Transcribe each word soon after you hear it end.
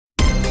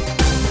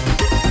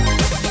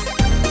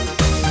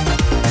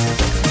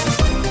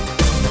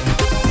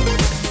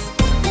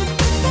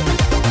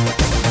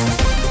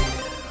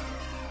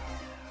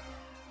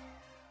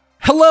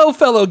Hello,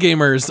 fellow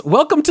gamers.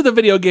 Welcome to the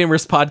Video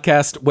Gamers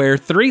Podcast, where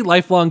three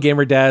lifelong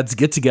gamer dads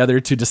get together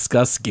to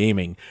discuss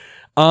gaming.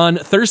 On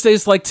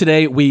Thursdays like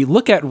today, we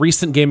look at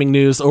recent gaming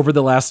news over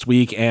the last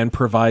week and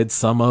provide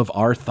some of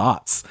our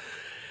thoughts.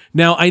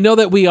 Now, I know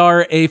that we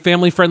are a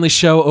family-friendly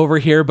show over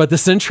here, but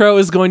this intro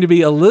is going to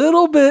be a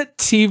little bit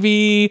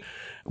TV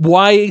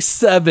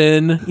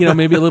Y7,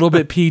 maybe a little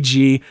bit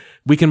PG.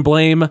 We can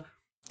blame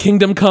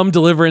Kingdom Come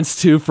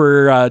Deliverance 2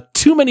 for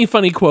too many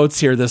funny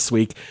quotes here this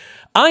week.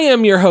 I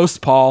am your host,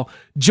 Paul.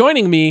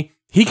 Joining me,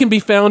 he can be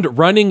found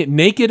running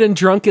naked and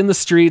drunk in the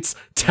streets,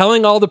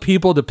 telling all the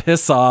people to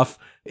piss off.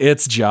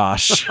 It's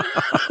Josh.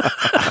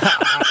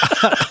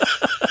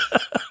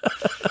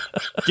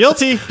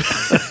 Guilty.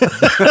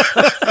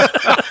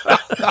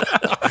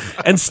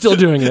 And still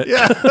doing it.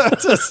 Yeah,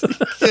 you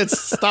can't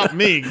stop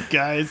me,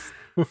 guys.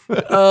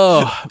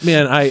 Oh,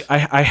 man,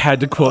 I had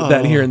to quote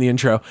that here in the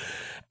intro.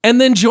 And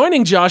then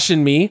joining Josh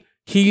and me,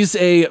 he's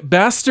a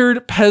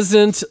bastard,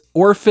 peasant,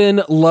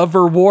 orphan,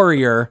 lover,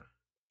 warrior.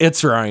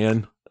 It's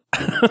Ryan.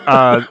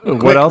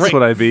 What else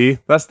would I be?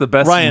 That's the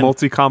best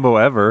multi-combo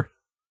ever.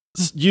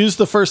 Use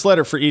the first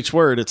letter for each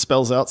word. It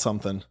spells out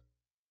something.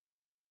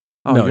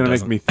 Oh, no, you're going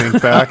to make me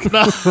think back. No.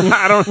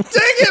 I don't. Dang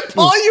it,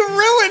 Paul, you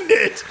ruined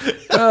it.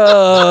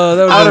 Oh,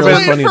 that I was was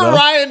really funny, waiting for though.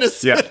 Ryan to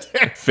sit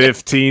there.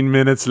 15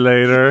 minutes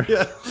later.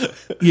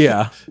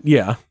 Yeah.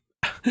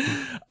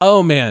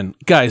 Oh, man.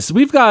 Guys,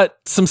 we've got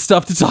some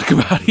stuff to talk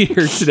about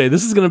here today.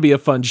 This is going to be a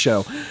fun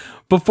show.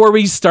 Before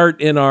we start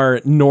in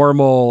our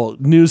normal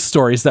news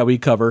stories that we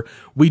cover,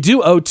 we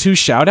do owe 2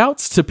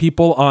 shout-outs to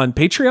people on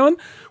Patreon.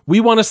 We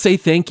want to say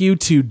thank you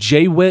to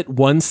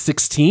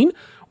JWit116.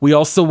 We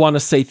also want to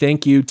say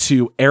thank you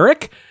to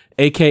Eric,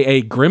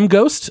 aka Grim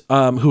Ghost,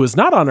 who is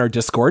not on our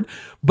Discord,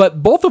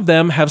 but both of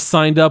them have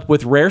signed up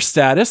with rare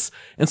status,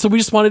 and so we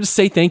just wanted to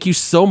say thank you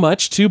so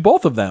much to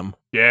both of them.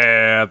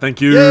 Yeah, thank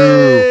you.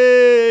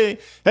 Yay!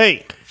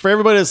 Hey, for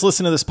everybody that's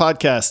listening to this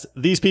podcast,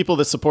 these people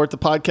that support the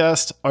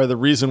podcast are the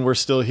reason we're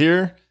still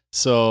here.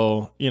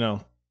 So,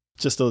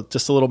 just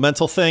a little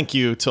mental thank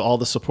you to all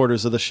the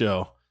supporters of the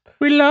show.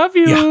 We love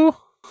you. Yeah.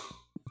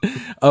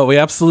 Oh, we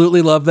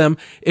absolutely love them.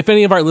 If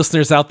any of our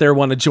listeners out there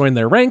want to join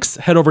their ranks,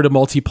 head over to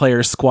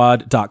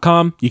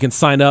multiplayersquad.com. You can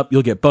sign up.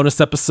 You'll get bonus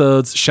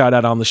episodes, shout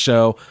out on the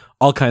show,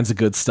 all kinds of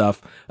good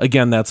stuff.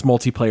 Again, that's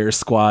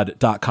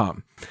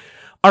multiplayersquad.com.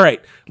 All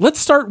right,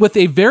 let's start with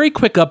a very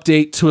quick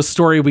update to a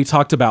story we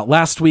talked about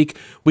last week.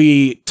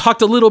 We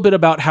talked a little bit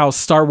about how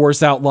Star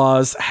Wars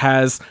Outlaws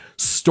has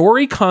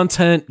story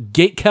content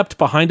gatekept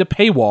behind a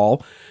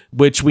paywall,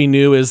 which we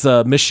knew is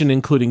a mission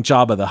including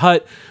Jabba the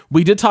Hutt.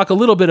 We did talk a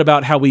little bit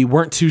about how we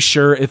weren't too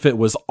sure if it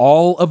was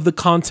all of the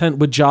content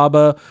with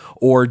Jabba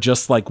or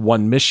just like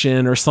one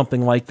mission or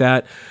something like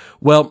that.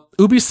 Well,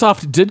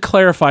 Ubisoft did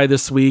clarify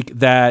this week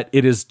that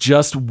it is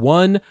just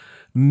one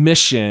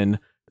mission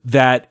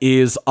that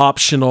is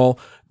optional.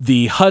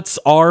 The Hutts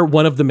are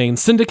one of the main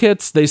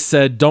syndicates. They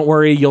said, don't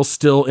worry, you'll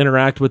still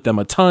interact with them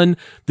a ton.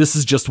 This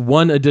is just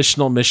one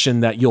additional mission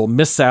that you'll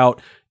miss out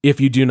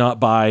if you do not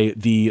buy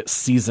the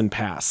season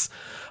pass.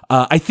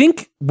 I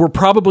think we're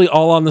probably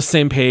all on the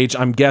same page.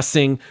 I'm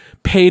guessing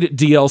paid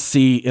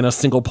DLC in a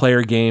single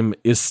player game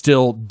is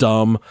still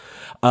dumb.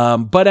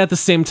 But at the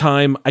same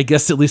time, I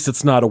guess at least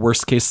it's not a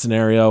worst case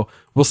scenario.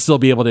 We'll still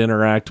be able to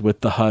interact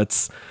with the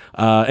Hutts.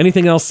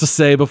 Anything else to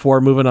say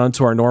before moving on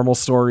to our normal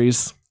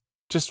stories?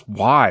 Just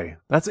why?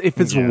 That's if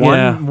it's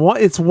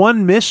it's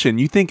one mission.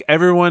 You think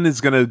everyone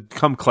is going to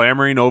come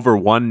clamoring over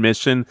one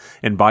mission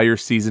and buy your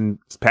season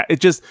pass? It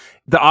just,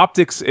 the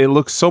optics, it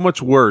looks so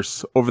much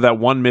worse over that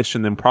one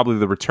mission than probably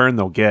the return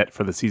they'll get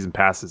for the season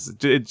passes.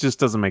 It just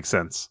doesn't make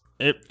sense.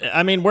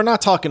 We're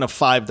not talking a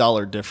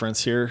 $5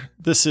 difference here.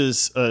 This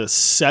is a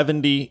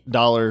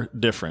 $70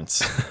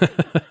 difference.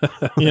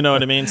 You know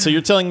what I mean? So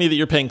you're telling me that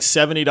you're paying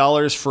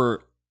 $70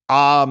 for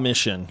a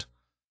mission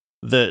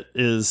that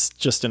is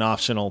just an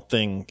optional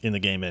thing in the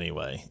game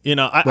anyway. You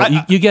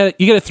get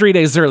it 3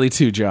 days early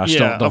too, Josh.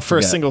 Yeah, don't for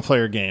forget. a single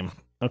player game.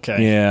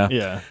 Okay.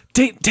 Yeah.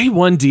 Day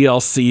one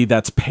DLC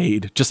that's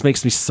paid just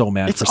makes me so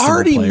mad. It's for single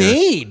already player.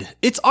 made.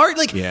 It's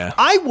already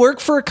I work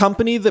for a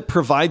company that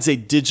provides a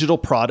digital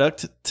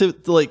product to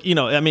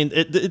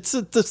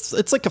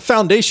it's like a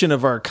foundation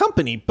of our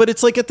company, but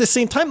it's like at the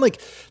same time, like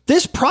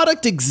this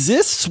product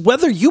exists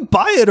whether you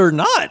buy it or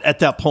not at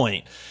that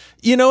point.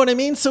 You know what I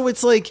mean? So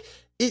it's like,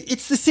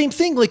 it's the same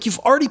thing. Like you've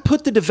already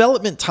put the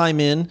development time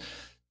in.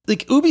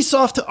 Like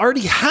Ubisoft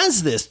already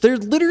has this. They're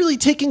literally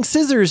taking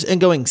scissors and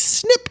going,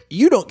 snip,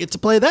 you don't get to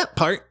play that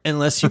part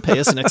unless you pay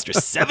us an extra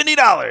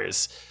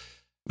 $70.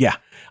 Yeah.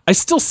 I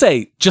still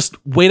say just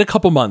wait a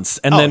couple months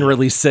and then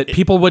release it.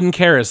 People wouldn't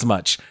care as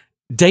much.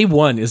 Day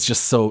one is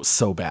just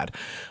so bad.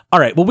 All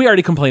right, well, we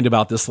already complained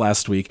about this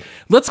last week.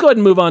 Let's go ahead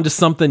and move on to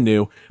something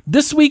new.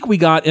 This week, we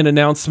got an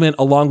announcement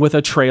along with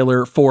a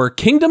trailer for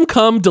Kingdom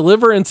Come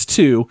Deliverance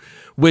 2,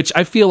 which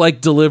I feel like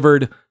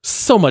delivered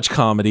so much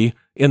comedy.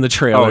 in the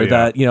trailer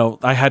that,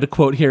 I had to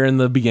quote here in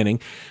the beginning.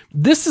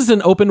 This is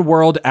an open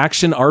world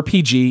action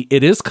RPG.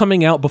 It is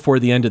coming out before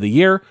the end of the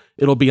year.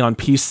 It'll be on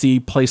PC,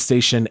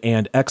 PlayStation,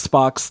 and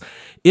Xbox.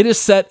 It is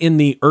set in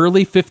the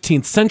early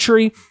 15th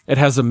century. It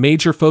has a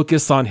major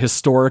focus on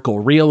historical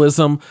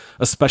realism,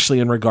 especially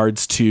in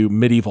regards to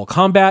medieval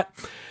combat.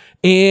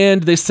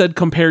 And they said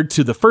compared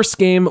to the first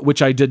game,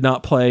 which I did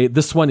not play,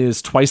 this one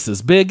is twice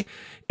as big.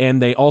 And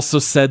they also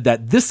said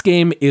that this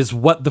game is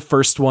what the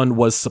first one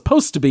was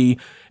supposed to be,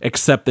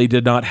 except they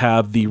did not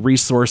have the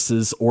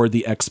resources or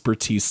the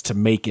expertise to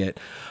make it.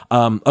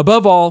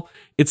 Above all,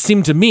 it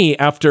seemed to me,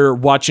 after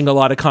watching a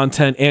lot of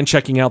content and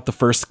checking out the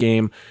first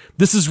game,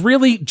 this is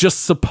really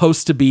just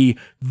supposed to be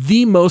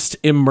the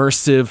most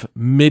immersive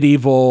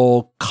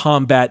medieval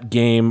combat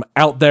game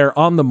out there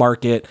on the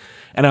market.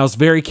 And I was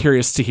very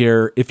curious to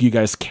hear if you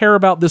guys care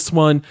about this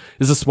one.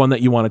 Is this one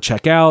that you want to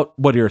check out?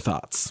 What are your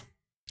thoughts?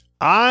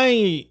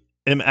 I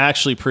am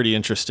actually pretty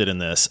interested in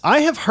this.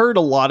 I have heard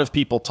a lot of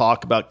people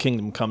talk about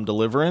Kingdom Come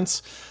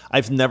Deliverance.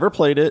 I've never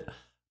played it,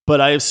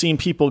 but I have seen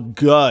people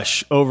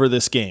gush over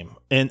this game.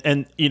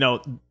 And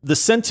the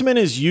sentiment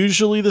is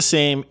usually the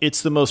same.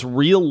 It's the most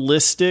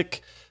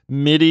realistic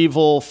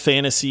medieval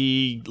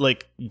fantasy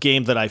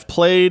game that I've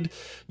played.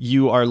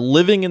 You are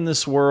living in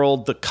this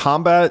world. The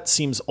combat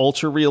seems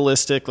ultra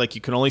realistic. Like,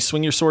 you can only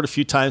swing your sword a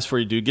few times before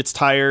your dude gets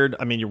tired.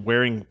 I mean, you're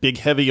wearing big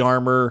heavy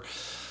armor.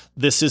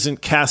 This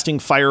isn't casting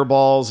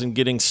fireballs and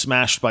getting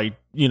smashed by,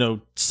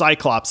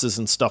 cyclopses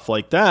and stuff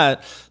like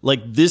that.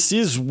 Like, this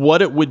is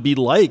what it would be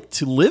like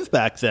to live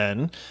back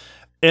then.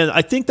 And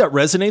I think that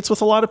resonates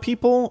with a lot of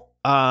people.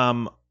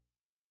 I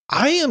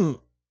am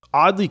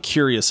oddly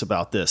curious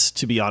about this,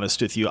 to be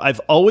honest with you. I've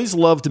always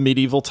loved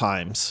medieval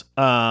times.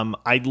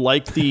 I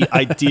like the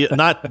idea, I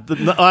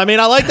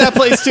like that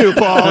place too,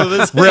 Paul.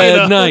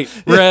 Red Knight.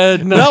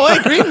 No,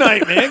 wait, Green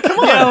Knight, man. Come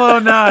on. Yellow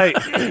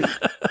Knight.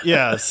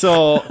 Yeah.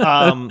 So,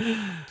 I'm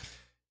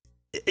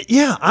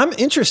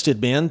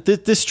interested, man.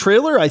 This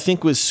trailer, I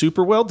think, was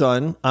super well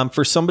done.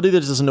 For somebody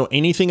that doesn't know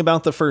anything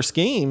about the first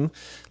game,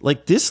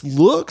 this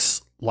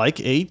looks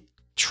like a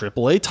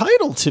AAA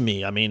title to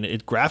me. I mean,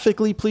 it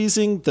graphically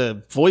pleasing,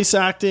 the voice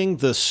acting,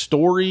 the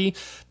story,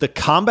 the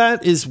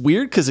combat is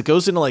weird because it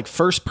goes into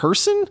first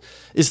person.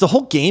 Is the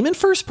whole game in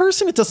first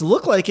person? It doesn't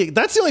look like it.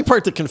 That's the only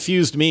part that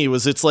confused me.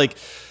 Was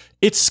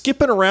it's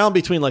skipping around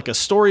between a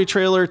story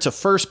trailer to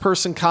first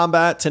person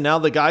combat to now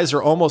the guys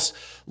are almost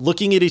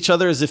looking at each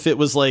other as if it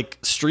was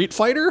Street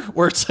Fighter,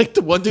 where it's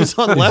the one dude's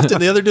on the left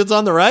and the other dude's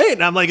on the right.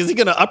 And I'm is he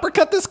going to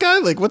uppercut this guy?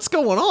 What's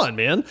going on,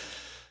 man?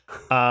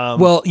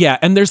 Well, yeah,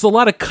 and there's a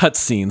lot of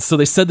cutscenes. So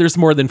they said there's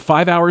more than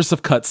 5 hours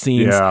of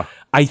cutscenes. Yeah.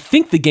 I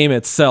think the game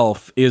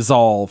itself is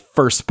all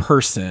first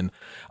person.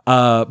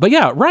 But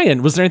yeah,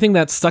 Ryan, was there anything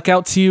that stuck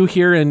out to you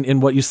here in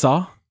what you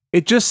saw?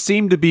 It just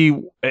seemed to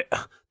be,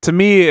 to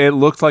me, it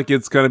looked like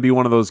it's going to be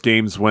one of those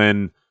games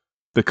when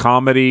the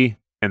comedy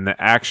and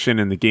the action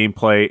and the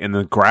gameplay and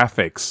the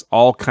graphics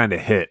all kind of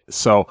hit.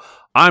 So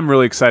I'm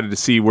really excited to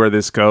see where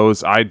this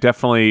goes. I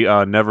definitely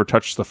never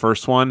touched the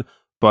first one.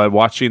 But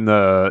watching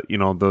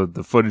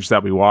the footage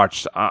that we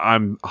watched,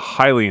 I'm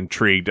highly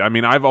intrigued. I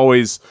mean, I've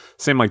always,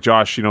 same like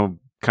Josh,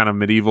 kind of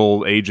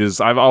medieval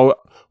ages.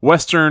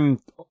 Western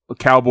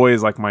cowboy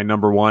is my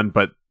number one,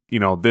 but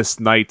this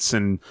knights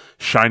and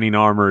shining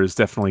armor is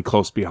definitely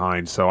close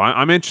behind. So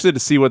I'm interested to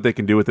see what they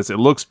can do with this. It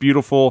looks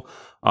beautiful.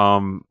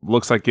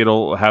 Looks like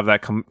it'll have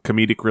that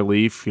comedic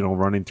relief,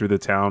 running through the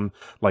town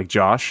like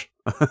Josh.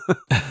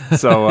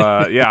 So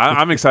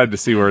I'm excited to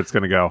see where it's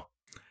going to go.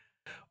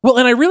 Well,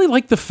 and I really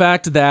like the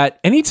fact that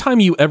anytime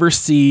you ever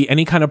see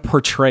any kind of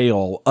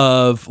portrayal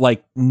of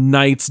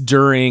knights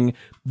during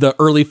the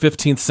early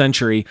 15th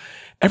century,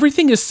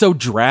 everything is so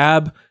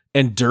drab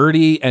and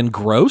dirty and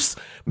gross,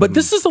 but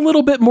this is a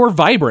little bit more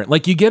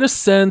vibrant. You get a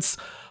sense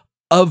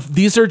of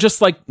these are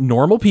just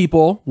normal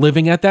people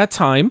living at that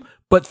time,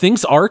 but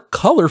things are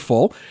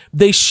colorful.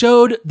 They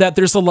showed that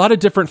there's a lot of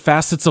different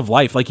facets of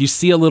life. You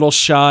see a little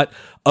shot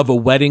of a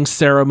wedding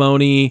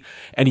ceremony,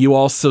 and you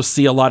also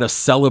see a lot of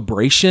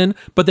celebration,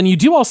 but then you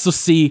do also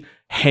see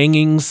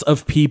hangings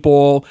of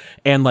people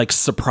and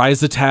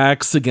surprise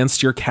attacks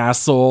against your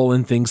castle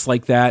and things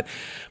like that.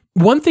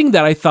 One thing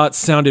that I thought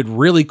sounded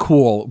really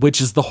cool,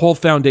 which is the whole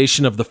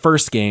foundation of the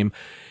first game,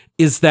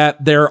 is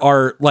that there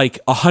are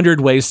 100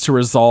 ways to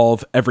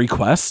resolve every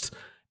quest.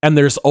 And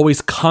there's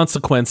always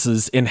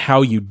consequences in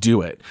how you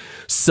do it.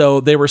 So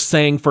they were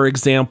saying, for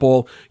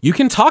example, you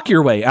can talk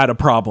your way out of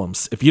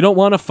problems. If you don't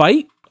want to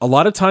fight, a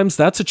lot of times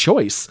that's a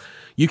choice.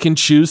 You can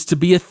choose to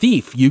be a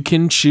thief. You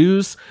can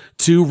choose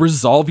to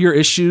resolve your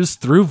issues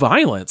through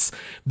violence.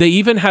 They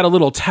even had a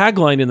little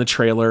tagline in the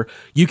trailer: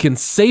 you can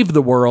save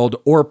the world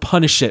or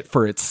punish it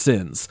for its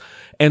sins.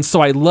 And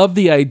so I love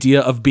the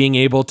idea of being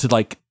able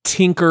to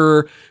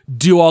tinker,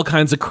 do all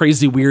kinds of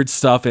crazy weird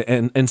stuff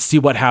and see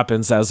what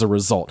happens as a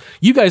result.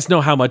 You guys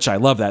know how much I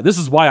love that. This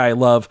is why I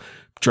love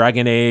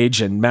Dragon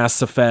Age and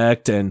Mass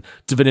Effect and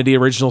Divinity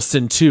Original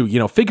Sin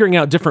 2, figuring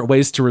out different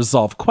ways to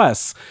resolve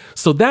quests.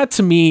 So that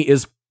to me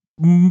is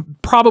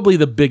probably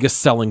the biggest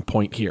selling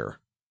point here.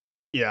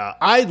 Yeah,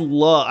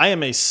 I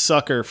am a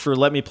sucker for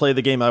let me play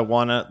the game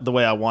the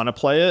way I wanna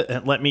play it,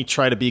 and let me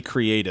try to be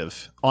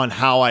creative on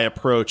how I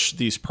approach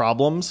these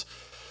problems.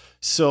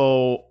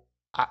 So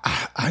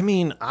I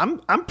mean,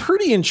 I'm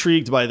pretty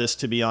intrigued by this,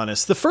 to be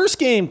honest. The first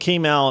game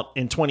came out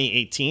in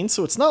 2018,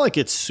 so it's not like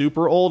it's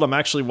super old. I'm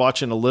actually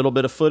watching a little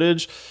bit of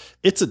footage.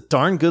 It's a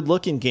darn good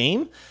looking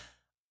game.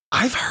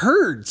 I've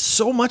heard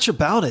so much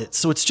about it,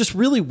 so it's just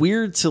really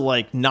weird to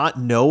like not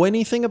know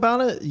anything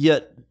about it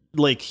yet.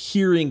 Like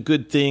hearing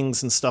good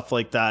things and stuff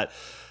like that.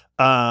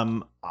 I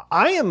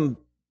am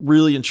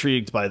really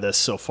intrigued by this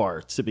so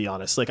far, to be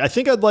honest. Like, I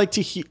think I'd like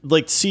to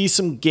see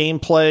some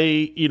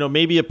gameplay, you know,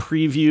 maybe a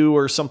preview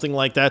or something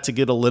like that to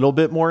get a little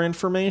bit more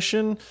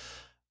information.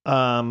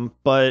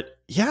 But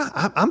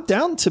yeah, I'm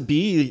down to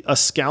be a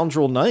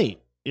scoundrel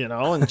knight, you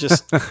know, and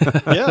just,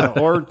 yeah,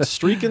 or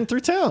streaking through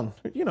town.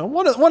 You know,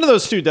 one of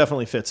those two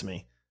definitely fits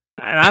me.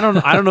 And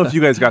I don't know if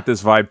you guys got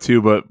this vibe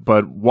too,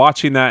 but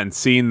watching that and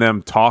seeing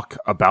them talk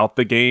about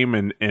the game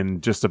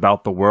and just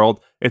about the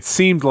world, it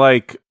seemed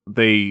like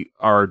they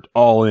are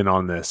all in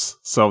on this.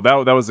 So that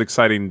was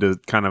exciting to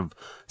kind of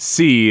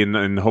see,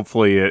 and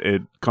hopefully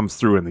it comes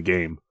through in the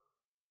game.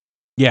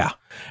 Yeah.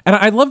 And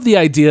I love the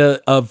idea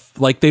of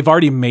like they've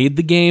already made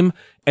the game,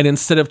 and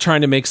instead of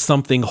trying to make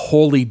something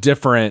wholly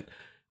different,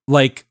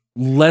 like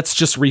let's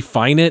just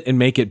refine it and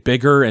make it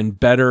bigger and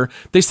better.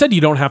 They said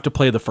you don't have to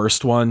play the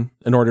first one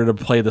in order to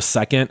play the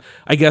second.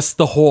 I guess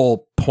the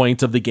whole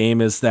point of the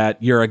game is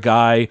that you're a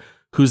guy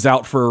who's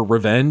out for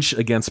revenge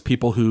against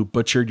people who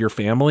butchered your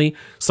family.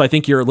 So I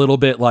think you're a little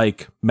bit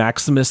like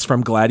Maximus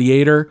from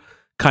Gladiator,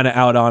 kind of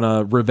out on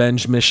a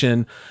revenge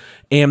mission.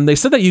 And they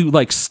said that you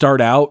like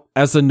start out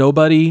as a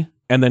nobody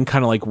and then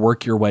kind of like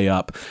work your way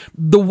up.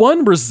 The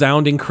one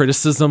resounding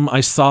criticism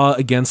I saw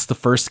against the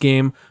first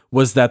game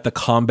was that the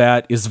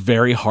combat is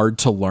very hard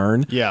to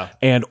learn. Yeah.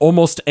 And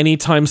almost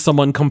anytime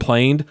someone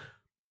complained,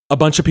 a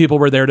bunch of people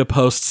were there to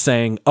post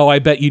saying, oh, I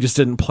bet you just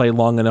didn't play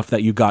long enough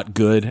that you got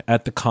good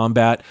at the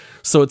combat.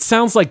 So it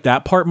sounds like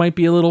that part might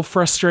be a little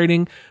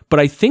frustrating. But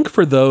I think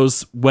for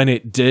those, when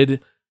it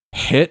did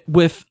hit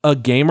with a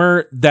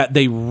gamer, that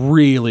they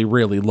really,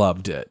 really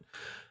loved it.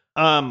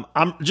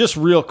 I'm just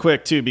real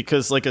quick too,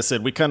 because like I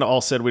said, we kind of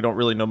all said we don't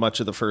really know much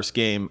of the first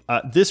game.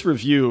 This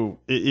review,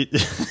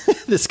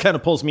 this kind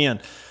of pulls me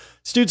in.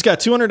 This dude's got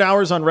 200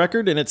 hours on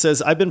record, and it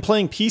says, I've been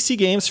playing PC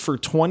games for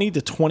 20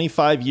 to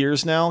 25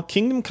 years now.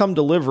 Kingdom Come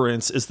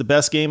Deliverance is the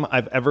best game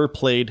I've ever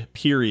played,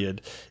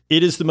 period.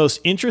 It is the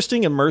most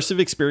interesting, immersive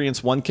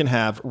experience one can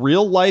have.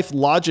 Real life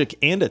logic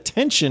and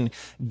attention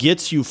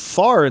gets you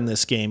far in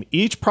this game.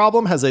 Each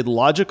problem has a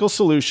logical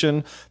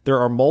solution. There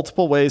are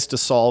multiple ways to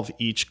solve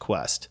each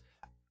quest.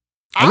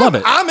 I love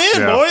it. I'm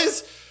in,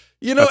 boys.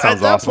 You know, at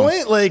that awesome.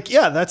 point, like,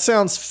 yeah, that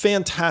sounds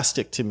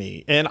fantastic to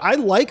me. And I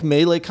like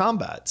melee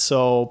combat.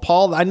 So,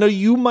 Paul, I know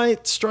you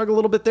might struggle a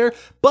little bit there,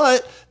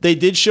 but they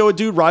did show a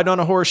dude ride on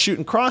a horse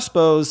shooting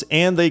crossbows.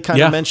 And they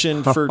kind of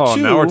mentioned for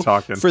now we're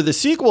talking. for the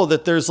sequel,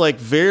 that there's like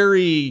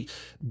very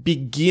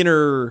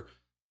beginner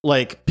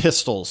like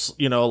pistols,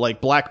 you know,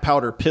 like black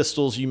powder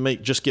pistols. You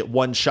might just get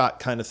one shot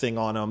kind of thing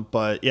on them.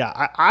 But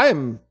yeah,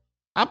 I'm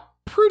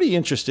pretty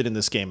interested in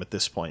this game at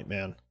this point,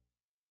 man.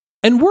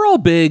 And we're all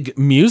big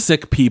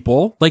music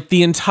people. Like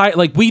the entire,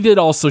 like we did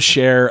also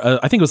share,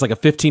 I think it was like a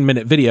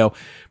 15-minute video.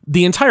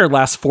 The entire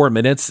last 4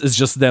 minutes is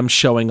just them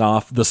showing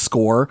off the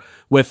score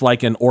with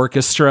like an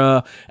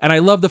orchestra. And I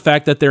love the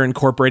fact that they're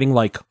incorporating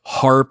like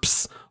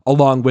harps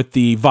along with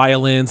the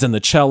violins and the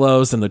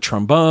cellos and the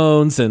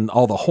trombones and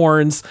all the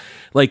horns.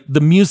 Like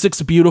the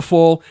music's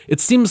beautiful.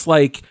 It seems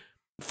like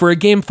for a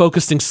game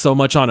focusing so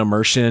much on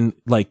immersion,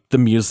 like the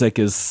music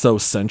is so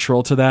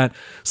central to that.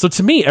 So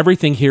to me,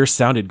 everything here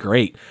sounded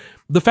great.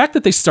 The fact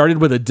that they started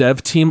with a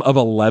dev team of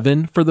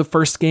 11 for the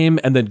first game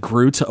and then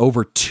grew to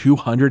over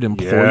 200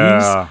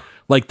 employees,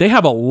 like they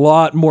have a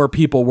lot more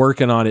people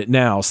working on it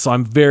now. So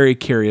I'm very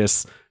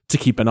curious to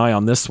keep an eye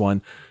on this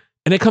one.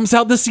 And it comes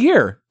out this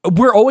year.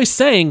 We're always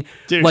saying,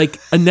 dude, like,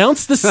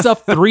 announce this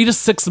stuff 3 to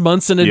 6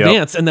 months in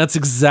advance. And that's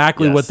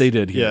exactly what they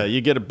did here. Yeah,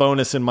 you get a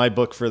bonus in my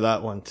book for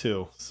that one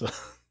too. So.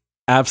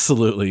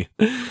 Absolutely.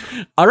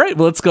 All right,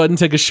 well, let's go ahead and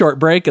take a short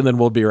break, and then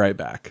we'll be right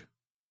back.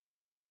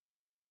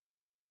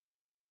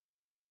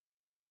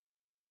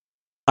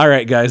 All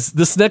right, guys,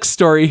 this next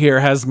story here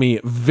has me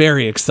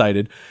very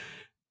excited.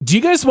 Do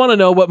you guys want to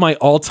know what my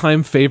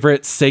all-time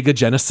favorite Sega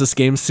Genesis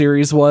game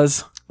series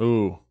was?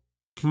 Ooh.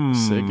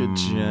 Sega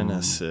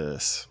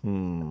Genesis.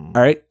 All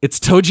right, it's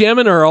Toe Jam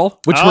and Earl,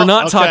 which we're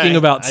not talking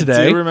about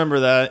today. I do remember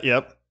that,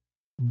 yep.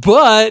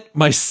 But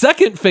my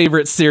second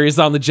favorite series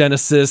on the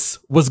Genesis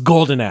was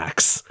Golden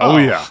Axe. Oh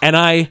yeah. And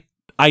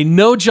I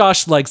know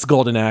Josh likes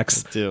Golden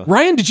Axe. I do.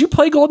 Ryan, did you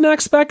play Golden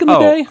Axe back in the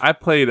day? I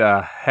played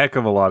a heck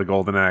of a lot of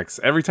Golden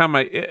Axe. Every time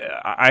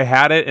I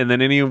had it, and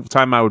then any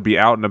time I would be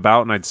out and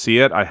about and I'd see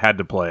it, I had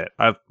to play it.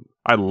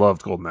 I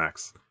loved Golden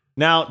Axe.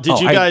 Now, did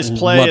you guys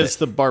play as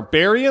the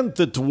barbarian,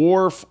 the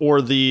dwarf,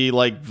 or the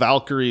like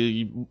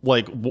Valkyrie,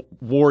 like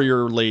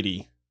warrior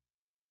lady?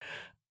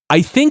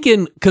 I think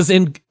in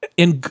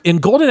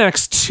Golden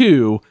Axe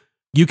 2,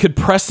 you could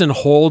press and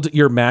hold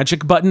your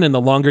magic button, and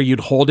the longer you'd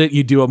hold it,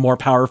 you do a more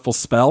powerful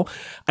spell.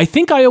 I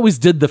think I always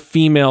did the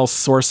female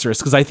sorceress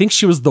because I think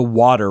she was the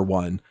water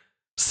one.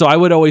 So I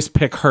would always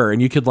pick her,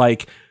 and you could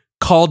like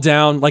call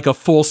down like a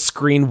full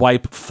screen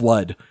wipe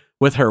flood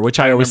with her, which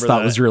I always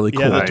thought was really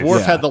cool. Yeah, the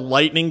dwarf had the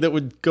lightning that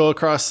would go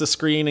across the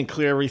screen and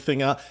clear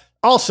everything out.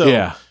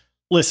 Also,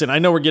 listen, I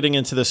know we're getting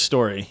into this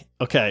story,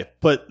 okay,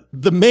 but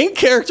the main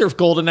character of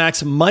Golden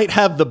Axe might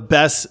have the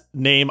best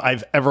name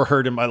I've ever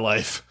heard in my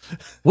life.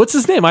 What's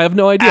his name? I have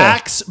no idea.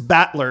 Axe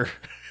Battler.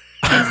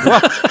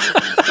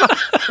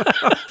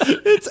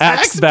 It's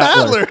Axe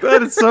Battler.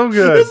 That is so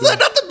good. Is that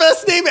not the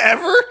best name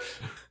ever?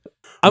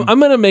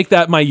 I'm going to make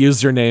that my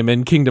username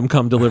in Kingdom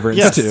Come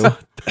Deliverance too.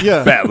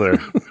 Yeah. Battler.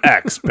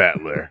 Axe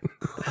Battler.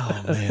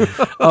 Oh, man.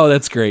 Oh,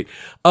 that's great.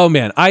 Oh,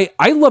 man. I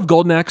love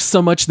Golden Axe so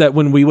much that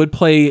when we would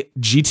play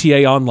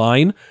GTA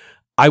Online,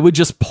 I would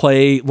just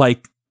play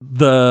like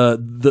the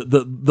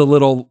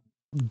little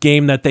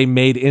game that they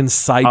made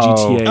inside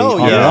GTA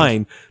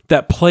Online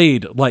that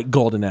played like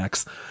Golden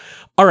Axe.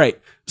 All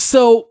right.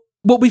 So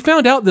what we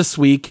found out this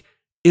week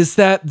is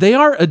that they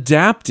are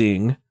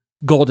adapting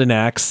Golden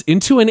Axe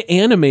into an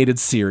animated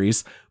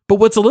series. But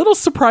what's a little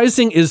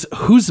surprising is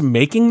who's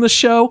making the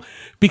show,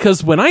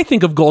 because when I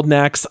think of Golden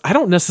Axe, I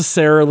don't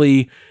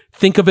necessarily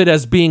think of it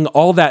as being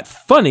all that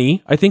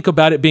funny. I think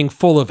about it being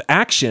full of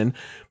action,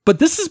 but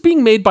this is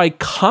being made by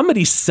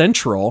Comedy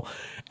Central,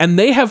 and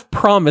they have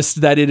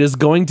promised that it is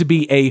going to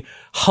be a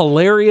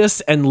hilarious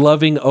and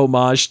loving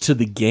homage to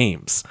the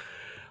games.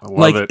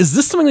 Is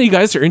this something that you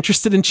guys are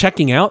interested in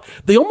checking out?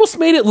 They almost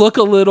made it look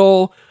a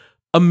little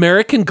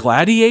American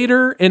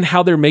Gladiator in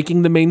how they're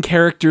making the main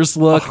characters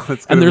look.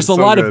 And there's a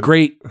lot of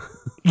great,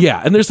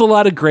 and there's a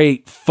lot of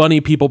great funny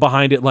people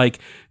behind it, like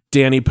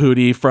Danny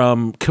Pudi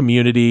from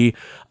Community,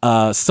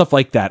 stuff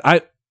like that.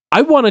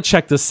 I want to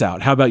check this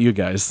out. How about you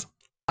guys?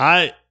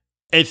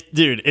 If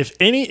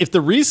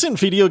the recent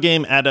video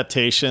game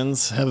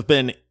adaptations have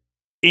been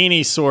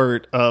any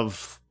sort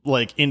of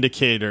like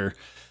indicator,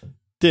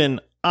 then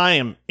I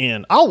am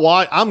in. I'm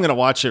going to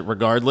watch it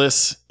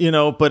regardless,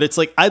 but it's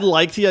like, I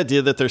like the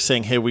idea that they're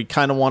saying, hey, we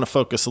kind of want to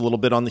focus a little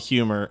bit on the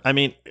humor. I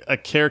mean, a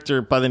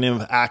character by the name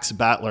of Axe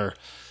Battler,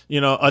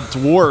 a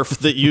dwarf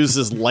that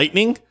uses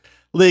lightning.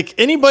 Like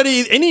any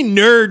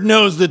nerd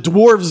knows that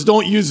dwarves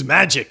don't use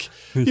magic,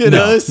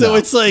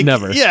 it's like,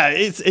 never. Yeah.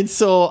 And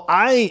so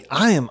I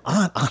am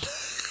on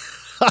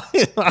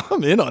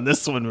I'm in on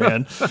this one,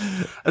 man.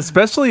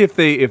 Especially if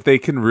they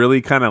can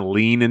really kind of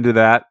lean into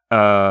that,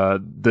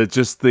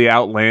 the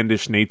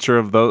outlandish nature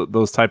of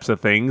those types of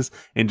things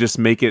and just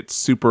make it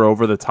super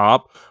over the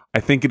top.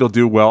 I think it'll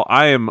do well.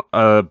 I am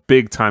a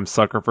big time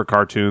sucker for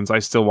cartoons. I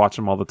still watch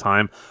them all the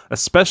time,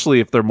 especially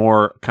if they're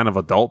more kind of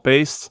adult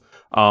based.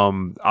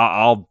 You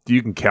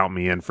can count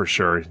me in for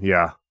sure.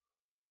 Yeah.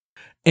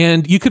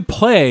 And you could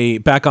play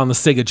back on the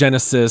Sega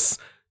Genesis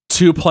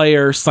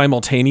 2-player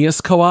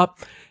simultaneous co-op.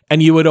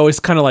 And you would always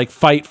kind of like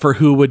fight for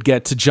who would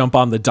get to jump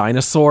on the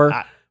dinosaur,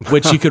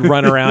 which you could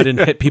run around and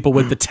hit people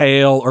with the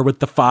tail or with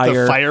the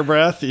fire. The fire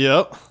breath,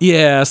 yep.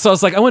 Yeah, so I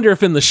was like, I wonder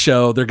if in the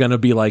show they're going to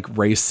be like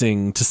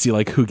racing to see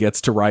like who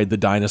gets to ride the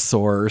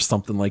dinosaur or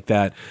something like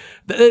that.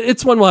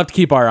 It's one we'll have to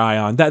keep our eye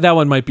on. That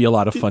one might be a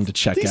lot of fun to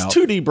check out. These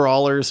 2D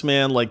brawlers,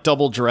 man, like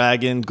Double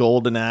Dragon,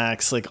 Golden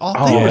Axe, like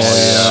they were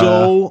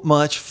so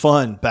much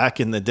fun back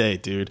in the day,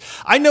 dude.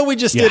 I know we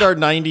just did our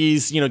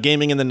 90s,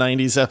 gaming in the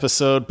 90s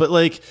episode, but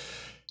like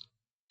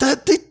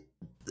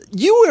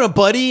you and a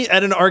buddy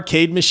at an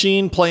arcade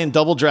machine playing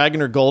Double Dragon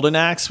or Golden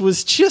Axe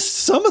was just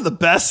some of the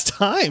best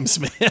times,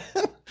 man.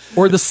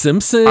 Or The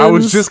Simpsons. I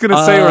was just going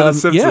to say, or The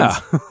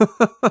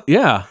Simpsons.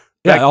 Yeah.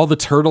 All the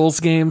Turtles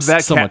games.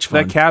 So much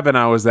fun. That cabin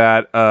I was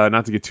at,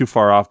 not to get too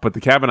far off, but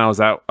the cabin I was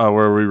at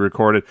where we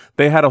recorded,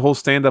 they had a whole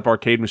stand-up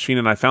arcade machine,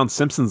 and I found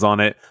Simpsons on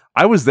it.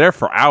 I was there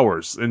for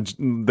hours,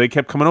 and they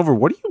kept coming over.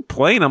 What are you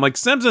playing? I'm like,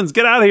 Simpsons,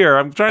 get out of here.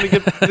 I'm trying to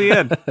get to the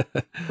end.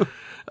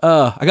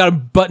 I got a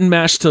button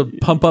mash to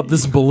pump up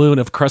this balloon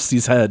of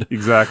Krusty's head.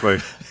 Exactly.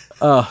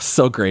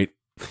 So great.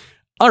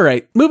 All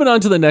right, moving on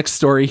to the next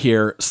story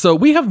here. So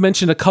we have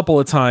mentioned a couple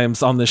of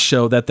times on this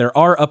show that there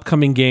are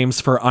upcoming games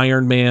for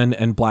Iron Man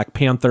and Black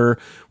Panther.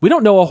 We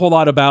don't know a whole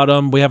lot about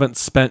them. We haven't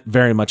spent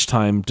very much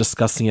time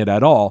discussing it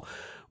at all.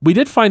 We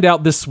did find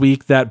out this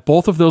week that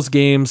both of those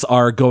games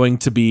are going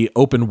to be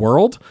open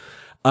world.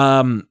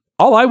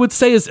 All I would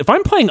say is if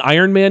I'm playing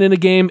Iron Man in a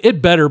game,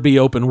 it better be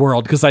open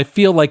world, because I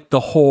feel like the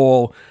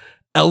whole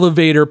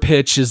elevator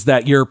pitch is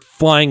that you're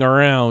flying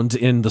around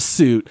in the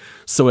suit.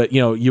 So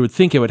you would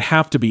think it would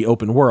have to be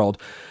open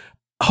world.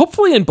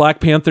 Hopefully in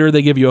Black Panther,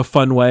 they give you a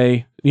fun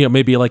way,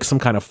 maybe like some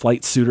kind of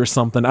flight suit or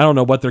something. I don't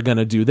know what they're going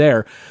to do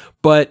there.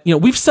 But,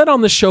 we've said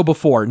on this show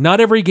before, not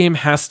every game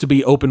has to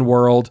be open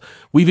world.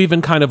 We've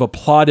even kind of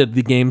applauded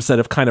the games that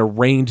have kind of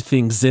reined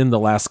things in the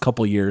last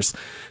couple years.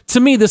 To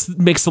me, this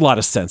makes a lot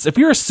of sense. If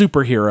you're a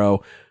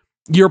superhero,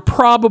 you're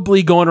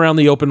probably going around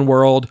the open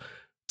world,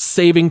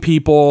 saving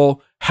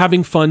people,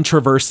 having fun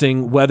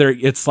traversing, whether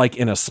it's like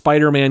in a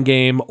Spider-Man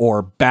game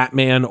or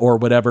Batman or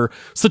whatever.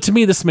 So to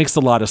me, this makes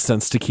a lot of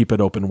sense to keep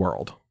it open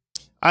world.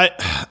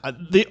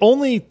 The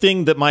only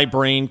thing that my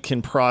brain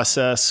can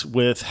process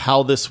with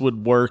how this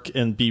would work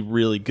and be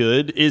really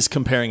good is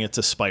comparing it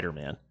to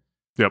Spider-Man.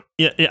 Yep.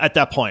 Yeah, at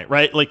that point,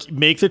 right? Like,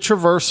 make the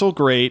traversal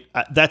great.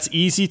 That's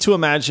easy to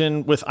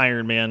imagine with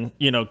Iron Man.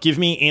 You know, give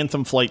me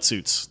Anthem flight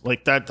suits.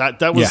 Like that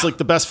was like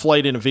the best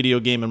flight in a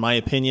video game, in my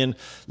opinion.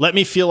 Let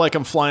me feel like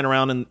I'm flying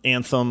around in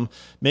Anthem.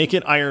 Make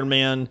it Iron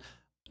Man.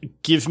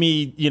 Give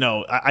me, you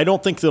know, I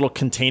don't think that'll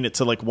contain it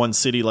to like one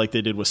city like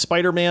they did with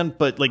Spider-Man,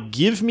 but like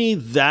give me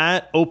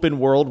that open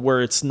world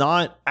where it's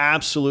not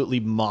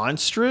absolutely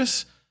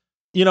monstrous.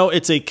 You know,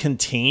 it's a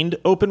contained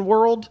open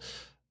world.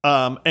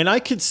 And I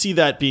could see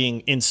that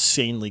being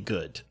insanely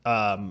good.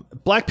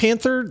 Black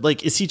Panther,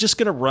 like, is he just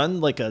going to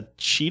run like a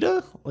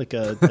cheetah? Like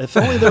if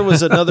only there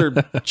was another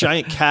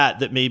giant cat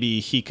that maybe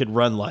he could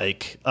run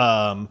like, you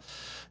know,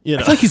 I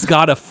feel like he's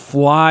got to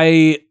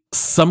fly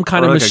some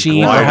kind of like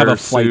machine or have a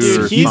flight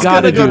suit. He's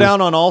got to go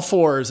down on all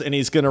fours and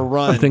he's going to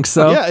run. I think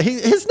so. Yeah,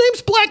 his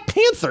name's Black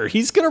Panther.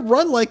 He's going to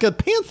run like a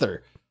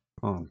panther.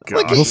 Oh, God.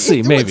 Like, we'll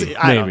see. Maybe.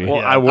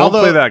 Well, I won't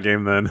play that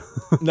game then.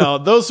 No,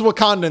 those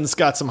Wakandans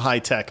got some high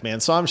tech,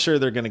 man. So I'm sure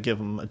they're going to give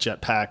him a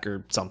jetpack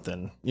or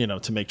something, you know,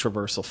 to make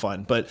traversal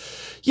fun. But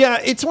yeah,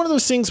 it's one of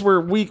those things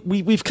where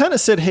we've kind of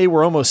said, hey,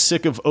 we're almost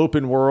sick of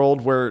open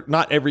world, where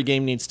not every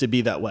game needs to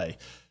be that way.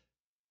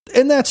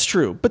 And that's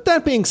true. But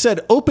that being said,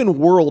 open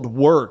world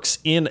works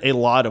in a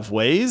lot of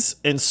ways.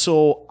 And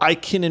so I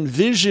can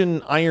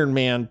envision Iron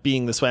Man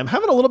being this way. I'm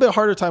having a little bit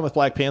harder time with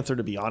Black Panther,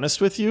 to be honest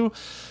with you.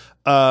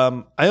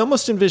 I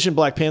almost envision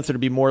Black Panther to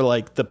be more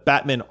like the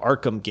Batman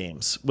Arkham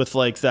games with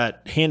like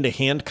that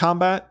hand-to-hand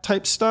combat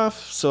type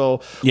stuff.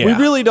 So we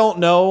really don't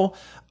know.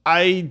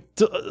 I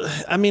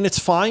mean, it's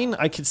fine.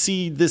 I could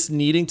see this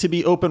needing to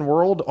be open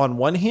world on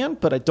one hand,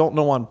 but I don't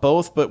know on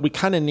both. But we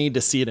kind of need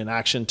to see it in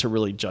action to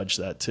really judge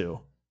that too.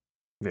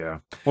 Yeah.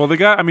 Well, they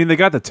got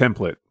the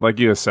template, like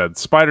you said.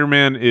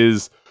 Spider-Man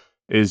is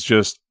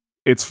just,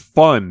 it's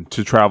fun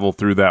to travel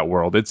through that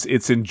world.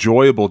 It's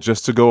enjoyable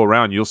just to go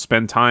around. You'll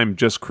spend time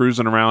just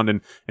cruising around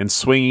and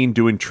swinging,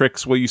 doing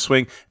tricks while you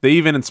swing. They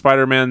even in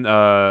Spider-Man,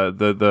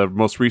 the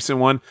most recent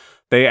one,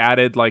 they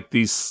added like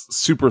these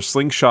super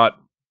slingshot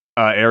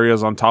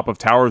areas on top of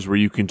towers where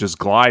you can just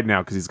glide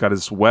now because he's got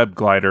his web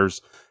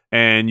gliders.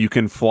 And you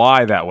can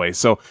fly that way.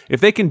 So if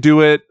they can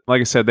do it,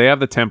 like I said, they have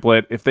the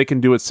template. If they can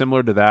do it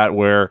similar to that,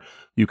 where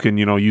you can,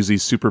 you know, use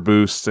these super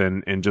boosts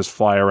and just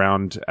fly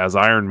around as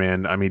Iron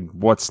Man, I mean,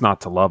 what's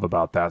not to love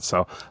about that?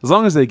 So as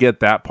long as they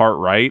get that part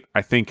right,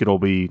 I think it'll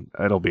be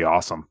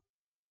awesome.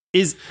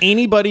 Is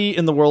anybody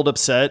in the world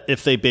upset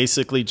if they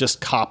basically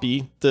just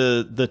copy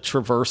the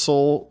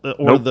traversal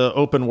or the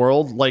open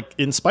world like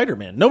in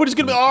Spider-Man? Nobody's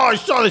going to be, oh, I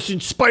saw this in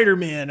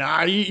Spider-Man.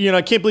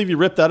 I can't believe you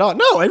ripped that off.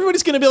 No,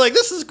 everybody's going to be like,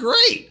 this is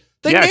great.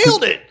 They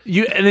nailed it.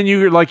 And then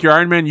you're like your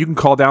Iron Man, you can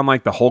call down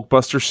like the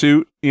Hulkbuster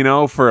suit, you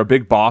know, for a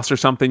big boss or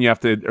something. You have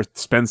to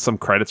spend some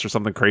credits or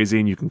something crazy,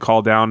 and you can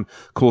call down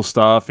cool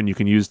stuff, and you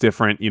can use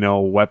different, you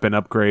know, weapon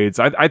upgrades.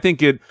 I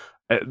think it,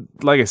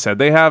 like I said,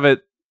 they have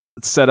it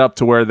set up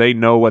to where they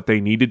know what they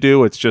need to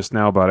do. It's just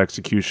now about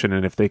execution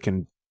and if they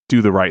can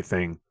do the right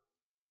thing.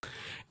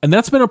 And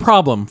that's been a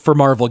problem for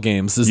Marvel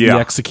games, is the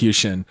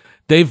execution.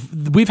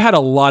 We've had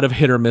a lot of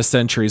hit or miss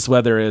entries,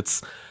 whether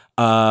it's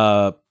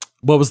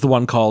what was the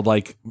one called,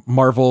 like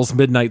Marvel's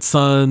Midnight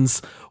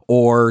Suns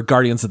or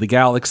Guardians of the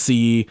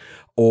Galaxy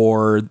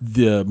or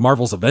the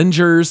Marvel's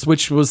Avengers,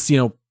 which was, you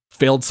know,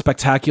 failed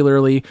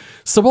spectacularly.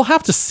 So we'll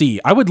have to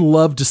see. I would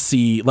love to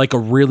see like a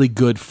really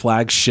good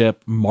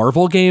flagship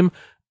Marvel game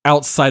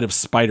outside of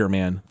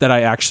Spider-Man that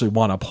I actually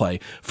want to play.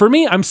 For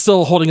me, I'm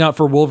still holding out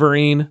for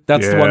Wolverine.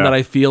 That's the one that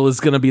I feel is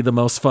going to be the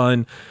most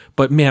fun.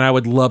 But man, I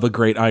would love a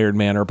great Iron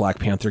Man or Black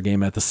Panther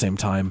game at the same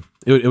time.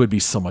 It would be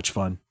so much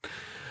fun.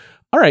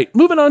 All right,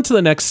 moving on to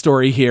the next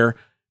story here.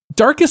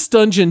 Darkest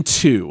Dungeon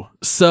 2.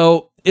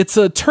 So it's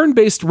a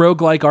turn-based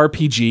roguelike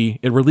RPG.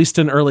 It released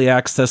in early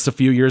access a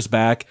few years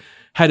back,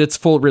 had its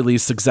full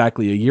release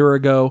exactly a year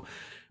ago.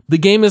 The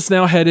game is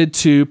now headed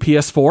to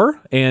PS4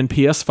 and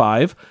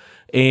PS5.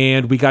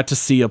 And we got to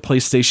see a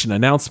PlayStation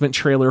announcement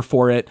trailer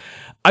for it.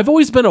 I've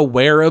always been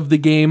aware of the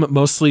game,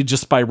 mostly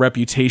just by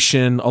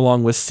reputation,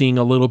 along with seeing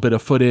a little bit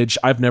of footage.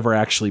 I've never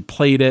actually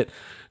played it.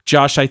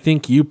 Josh, I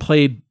think you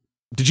played...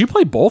 Did you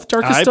play both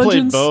Darkest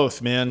Dungeons? I played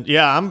both, man.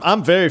 Yeah,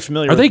 I'm very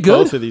familiar with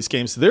both of these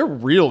games. They're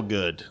real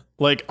good.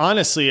 Like,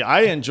 honestly,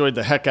 I enjoyed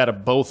the heck out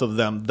of both of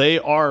them. They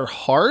are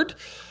hard.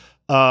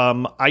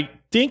 I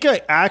think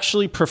I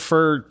actually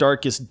prefer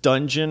Darkest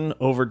Dungeon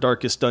over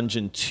Darkest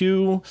Dungeon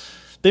 2.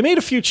 They made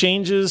a few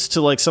changes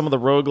to like some of the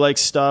roguelike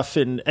stuff,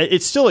 and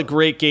it's still a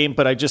great game,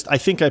 but I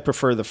think I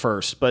prefer the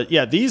first. But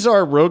yeah, these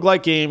are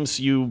roguelike games.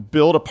 You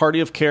build a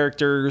party of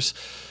characters.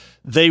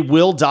 They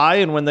will die,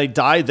 and when they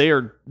die, they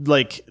are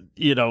like,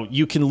 you know,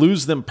 you can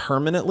lose them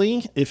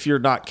permanently if you're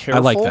not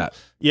careful. I like that.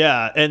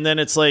 Yeah, and then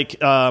it's like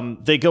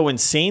they go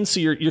insane. So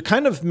you're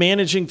kind of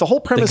managing the whole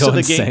premise of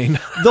the game.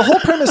 The whole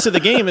premise of the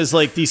game is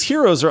like these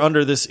heroes are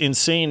under this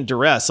insane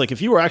duress. Like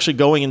if you were actually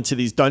going into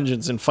these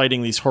dungeons and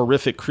fighting these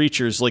horrific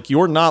creatures, like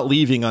you're not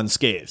leaving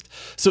unscathed.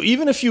 So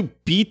even if you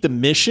beat the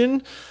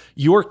mission,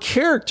 your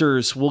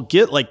characters will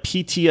get like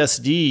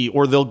PTSD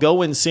or they'll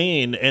go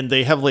insane and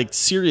they have like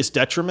serious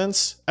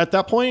detriments at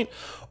that point.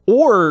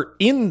 Or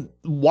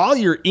while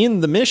you're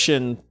in the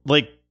mission,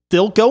 like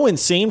they'll go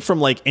insane from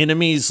like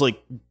enemies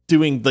like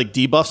doing like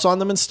debuffs on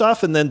them and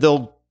stuff, and then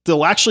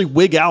they'll actually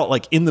wig out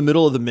like in the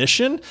middle of the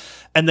mission,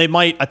 and they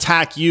might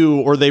attack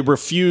you or they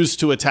refuse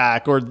to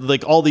attack or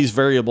like all these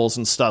variables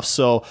and stuff.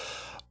 So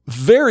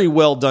very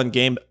well done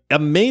game.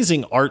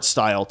 Amazing art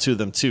style to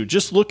them too.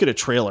 Just look at a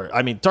trailer.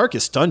 I mean,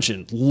 Darkest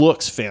Dungeon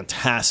looks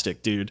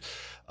fantastic, dude.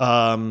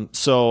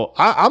 So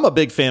I'm a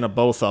big fan of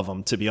both of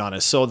them, to be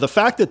honest. So the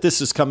fact that this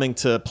is coming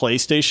to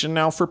PlayStation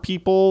now for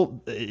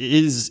people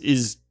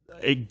is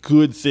a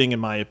good thing in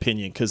my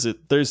opinion, because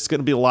there's going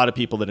to be a lot of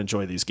people that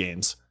enjoy these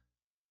games.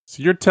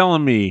 So you're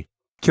telling me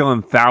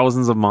killing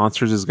thousands of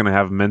monsters is going to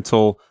have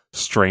mental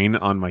strain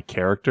on my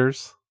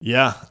characters?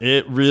 Yeah,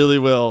 it really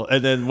will.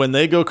 And then when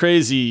they go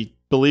crazy,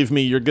 believe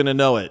me, you're going to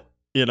know it.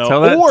 You know,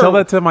 tell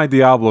that to my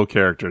Diablo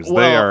characters. Well,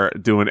 they are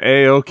doing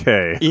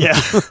A-okay. Yeah.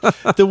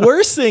 The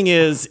worst thing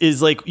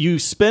is like you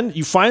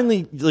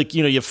finally, like,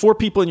 you know, you have 4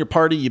 people in your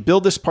party, you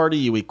build this party,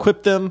 you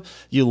equip them,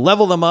 you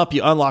level them up,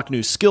 you unlock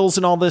new skills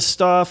and all this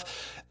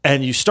stuff,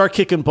 and you start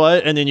kicking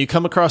butt, and then you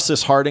come across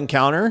this hard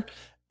encounter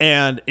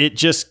and it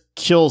just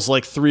kills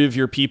like 3 of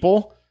your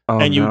people.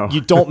 And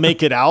you don't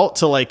make it out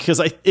to like, because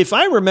if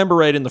I remember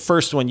right, in the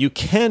first one, you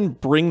can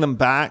bring them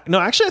back. No,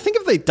 actually, I think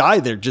if they die,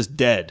 they're just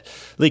dead.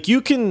 Like you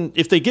can,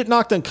 if they get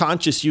knocked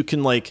unconscious, you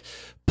can like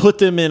put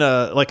them in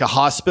a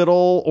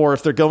hospital, or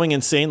if they're going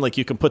insane, like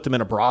you can put them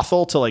in a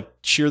brothel to like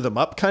cheer them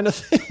up, kind of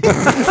thing.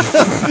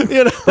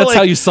 You know, that's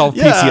how you solve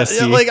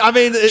PTSD. Yeah, like I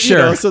mean, sure.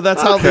 You know, so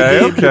that's how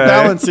you're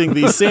balancing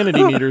these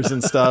sanity meters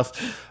and stuff.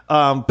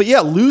 But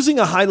yeah, losing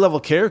a high level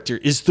character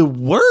is the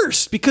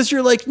worst, because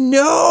you're like,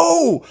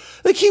 no,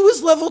 like he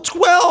was level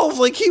 12,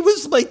 like he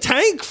was my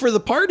tank for the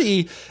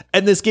party.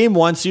 And this game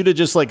wants you to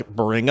just like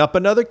bring up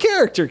another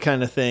character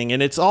kind of thing.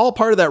 And it's all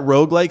part of that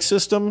roguelike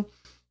system.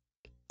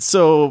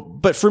 So,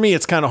 but for me,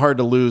 it's kind of hard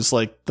to lose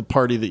like the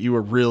party that you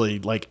were really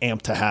like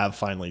amped to have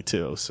finally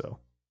too. So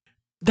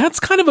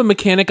that's kind of a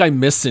mechanic I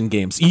miss in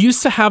games. You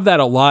used to have that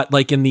a lot,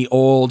 like in the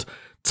old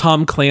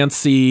Tom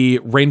Clancy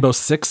Rainbow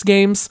Six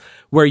games,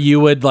 where you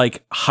would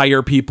like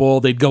hire people,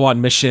 they'd go on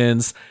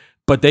missions,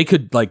 but they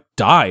could like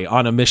die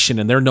on a mission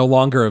and they're no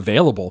longer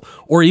available.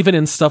 Or even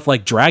in stuff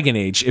like Dragon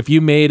Age, if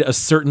you made a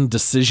certain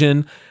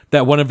decision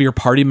that one of your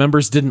party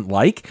members didn't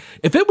like,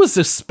 if it was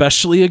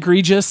especially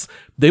egregious,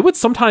 they would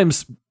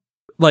sometimes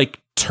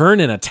like turn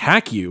and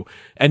attack you,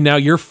 and now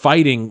you're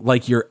fighting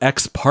like your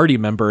ex-party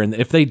member, and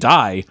if they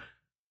die,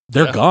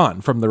 they're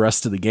gone from the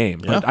rest of the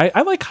game. But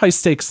I like high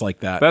stakes like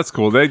that. That's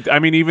cool. I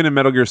mean, even in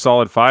Metal Gear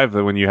Solid 5,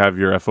 when you have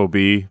your FOB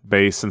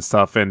base and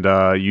stuff, and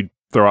you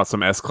throw out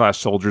some S-class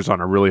soldiers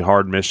on a really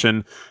hard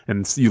mission,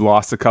 and you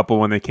lost a couple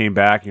when they came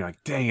back, and you're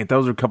like, dang it,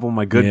 those are a couple of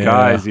my good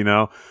guys, you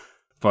know?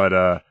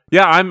 But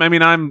yeah,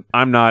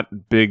 I'm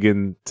not big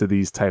into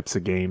these types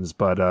of games,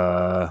 but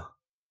I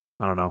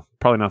don't know,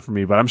 probably not for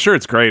me, but I'm sure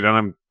it's great, and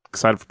I'm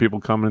excited for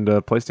people coming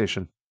to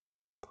PlayStation.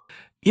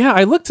 Yeah,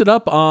 I looked it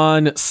up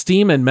on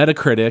Steam and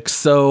Metacritic.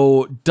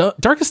 So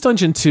Darkest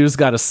Dungeon 2's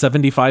got a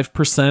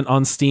 75%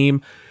 on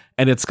Steam,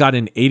 and it's got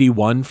an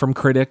 81 from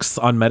critics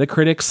on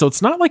Metacritic. So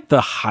it's not like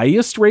the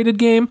highest rated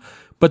game,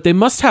 but they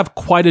must have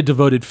quite a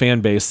devoted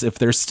fan base if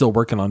they're still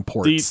working on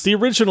ports. The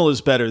original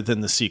is better than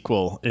the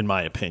sequel, in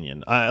my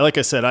opinion. Like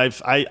I said,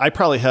 I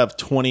probably have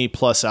 20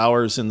 plus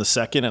hours in the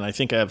second, and I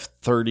think I have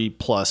 30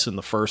 plus in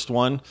the first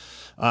one.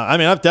 I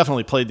mean, I've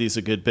definitely played these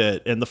a good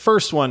bit, and the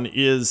first one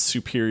is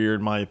superior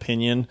in my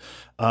opinion.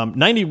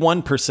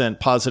 91%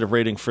 positive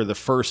rating for the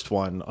first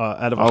one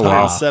out of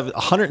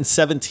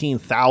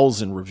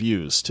 117,000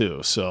 reviews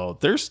too. So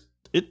they're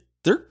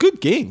good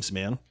games,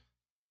 man.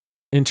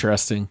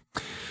 Interesting.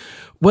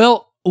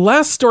 Well,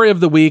 last story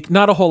of the week,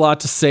 not a whole lot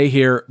to say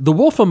here. The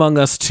Wolf Among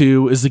Us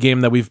 2 is a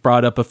game that we've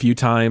brought up a few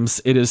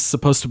times. It is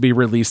supposed to be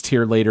released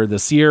here later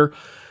this year.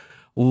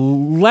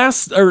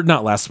 This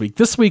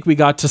week we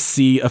got to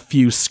see a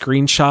few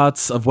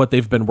screenshots of what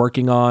they've been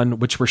working on,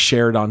 which were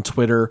shared on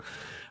Twitter.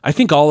 I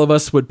think all of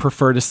us would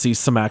prefer to see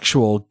some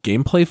actual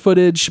gameplay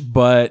footage,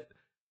 but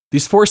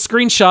these 4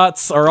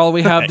 screenshots are all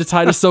we have to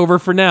tide us over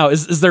for now.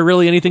 Is there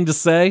really anything to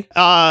say?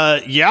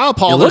 Yeah,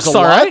 Paul, there's a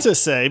lot to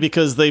say,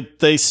 because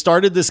they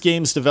started this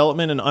game's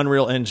development in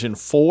Unreal Engine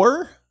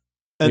 4,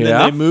 and then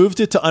they moved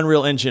it to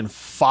Unreal Engine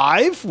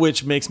 5,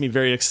 which makes me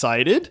very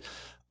excited.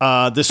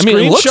 The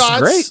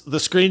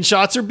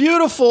screenshots are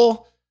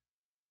beautiful.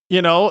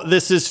 You know,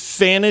 this is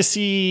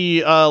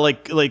fantasy,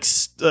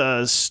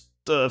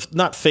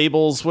 not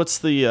fables. What's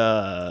the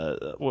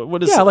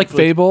what is it? Like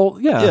Fable?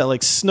 Yeah,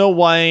 like Snow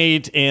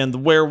White and the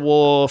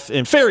werewolf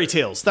and fairy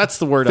tales. That's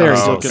the word I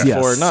was looking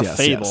for, not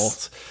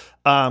fables.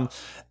 I'm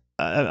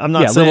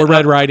not saying Little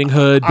Red Riding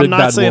Hood. I'm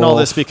not saying all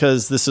this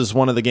because this is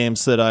one of the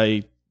games that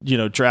I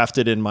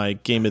drafted in my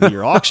Game of the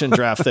Year auction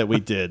draft that we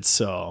did.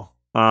 So.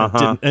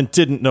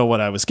 Didn't know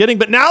what I was getting,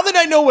 but now that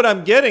I know what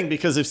I'm getting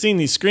because I've seen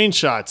these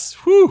screenshots,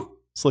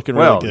 it's looking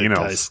really good,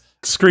 guys.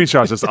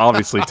 screenshots just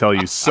obviously tell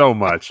you so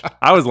much.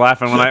 I was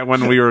laughing when I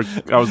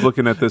was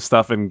looking at this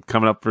stuff and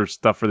coming up for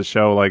stuff for the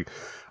show. Like,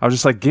 I was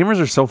just like,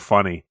 gamers are so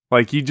funny.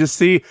 Like, you just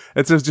see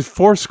it's just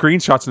 4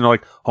 screenshots and they're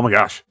like, oh my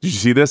gosh, did you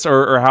see this?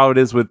 Or how it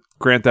is with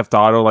Grand Theft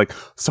Auto, like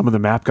some of the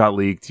map got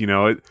leaked. You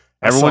know,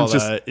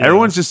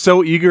 everyone's just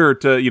so eager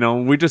to, you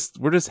know, we're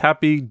just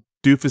happy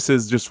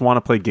doofuses just want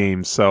to play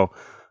games. So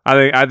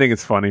I think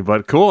it's funny,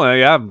 but cool.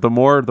 Yeah, the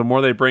more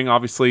they bring,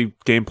 obviously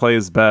gameplay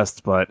is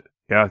best, but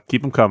yeah,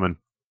 keep them coming.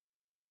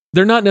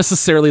 They're not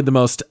necessarily the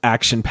most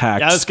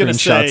action-packed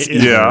screenshots.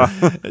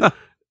 Yeah.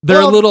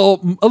 They're a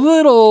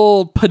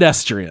little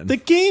pedestrian. The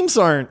games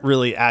aren't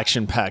really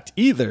action-packed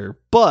either,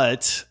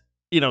 but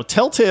you know,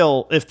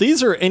 Telltale, if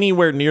these are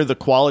anywhere near the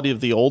quality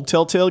of the old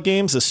Telltale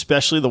games,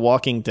 especially The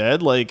Walking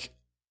Dead, like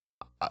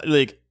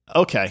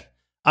okay,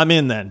 I'm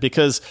in then,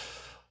 because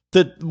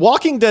the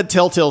Walking Dead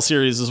Telltale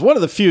series is one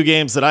of the few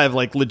games that I have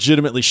like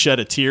legitimately shed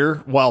a tear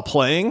while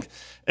playing.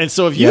 And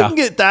so if you can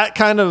get that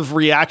kind of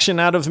reaction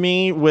out of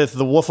me with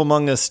The Wolf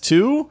Among Us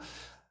 2,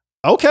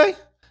 okay,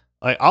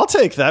 I'll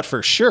take that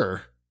for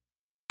sure.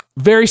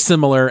 Very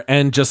similar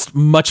and just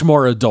much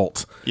more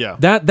adult. Yeah.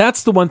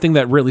 That's the one thing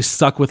that really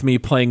stuck with me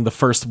playing the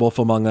first Wolf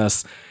Among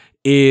Us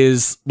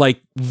is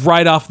like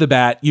right off the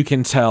bat, you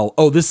can tell,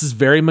 oh, this is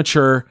very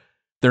mature.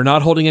 They're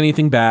not holding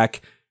anything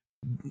back.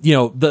 You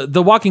know,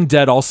 the Walking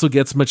Dead also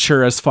gets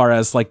mature as far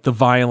as like the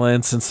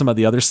violence and some of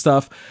the other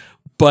stuff,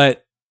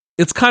 but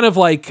it's kind of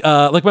like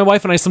my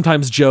wife and I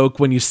sometimes joke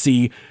when you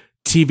see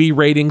TV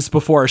ratings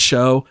before a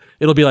show,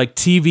 it'll be like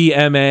TV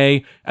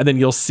MA, and then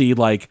you'll see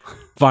like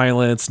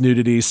violence,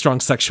 nudity, strong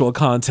sexual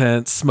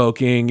content,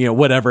 smoking, you know,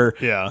 whatever.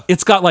 Yeah.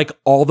 It's got like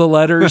all the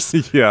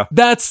letters. Yeah.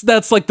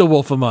 That's like The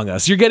Wolf Among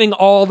Us. You're getting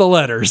all the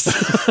letters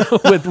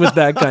with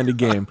that kind of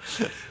game.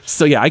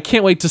 So yeah, I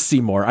can't wait to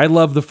see more. I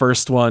love the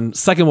first one.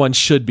 Second one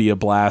should be a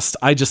blast.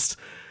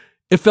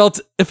 It felt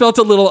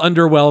a little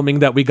underwhelming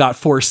that we got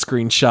 4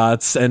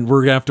 screenshots and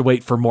we're gonna have to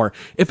wait for more.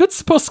 If it's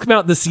supposed to come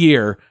out this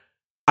year,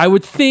 I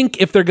would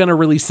think if they're gonna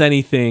release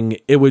anything,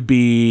 it would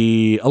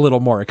be a little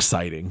more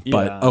exciting. Yeah.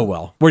 But oh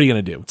well, what are you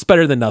gonna do? It's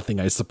better than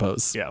nothing, I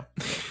suppose. Yeah.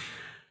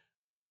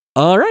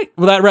 All right.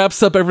 Well, that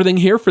wraps up everything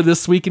here for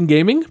this week in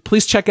gaming.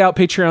 Please check out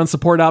Patreon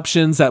support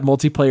options at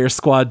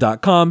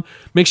multiplayersquad.com.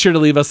 Make sure to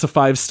leave us a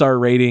 5-star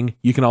rating.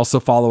 You can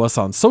also follow us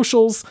on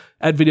socials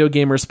at Video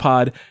Gamers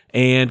Pod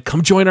and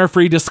come join our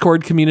free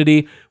Discord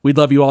community. We'd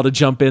love you all to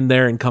jump in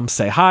there and come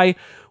say hi.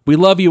 We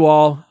love you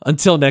all.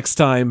 Until next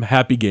time,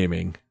 happy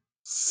gaming.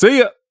 See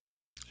ya.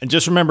 And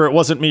just remember, it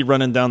wasn't me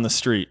running down the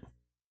street.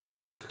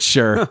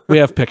 Sure. We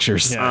have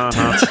pictures. Yeah.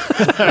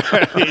 All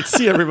right.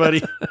 See you,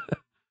 everybody.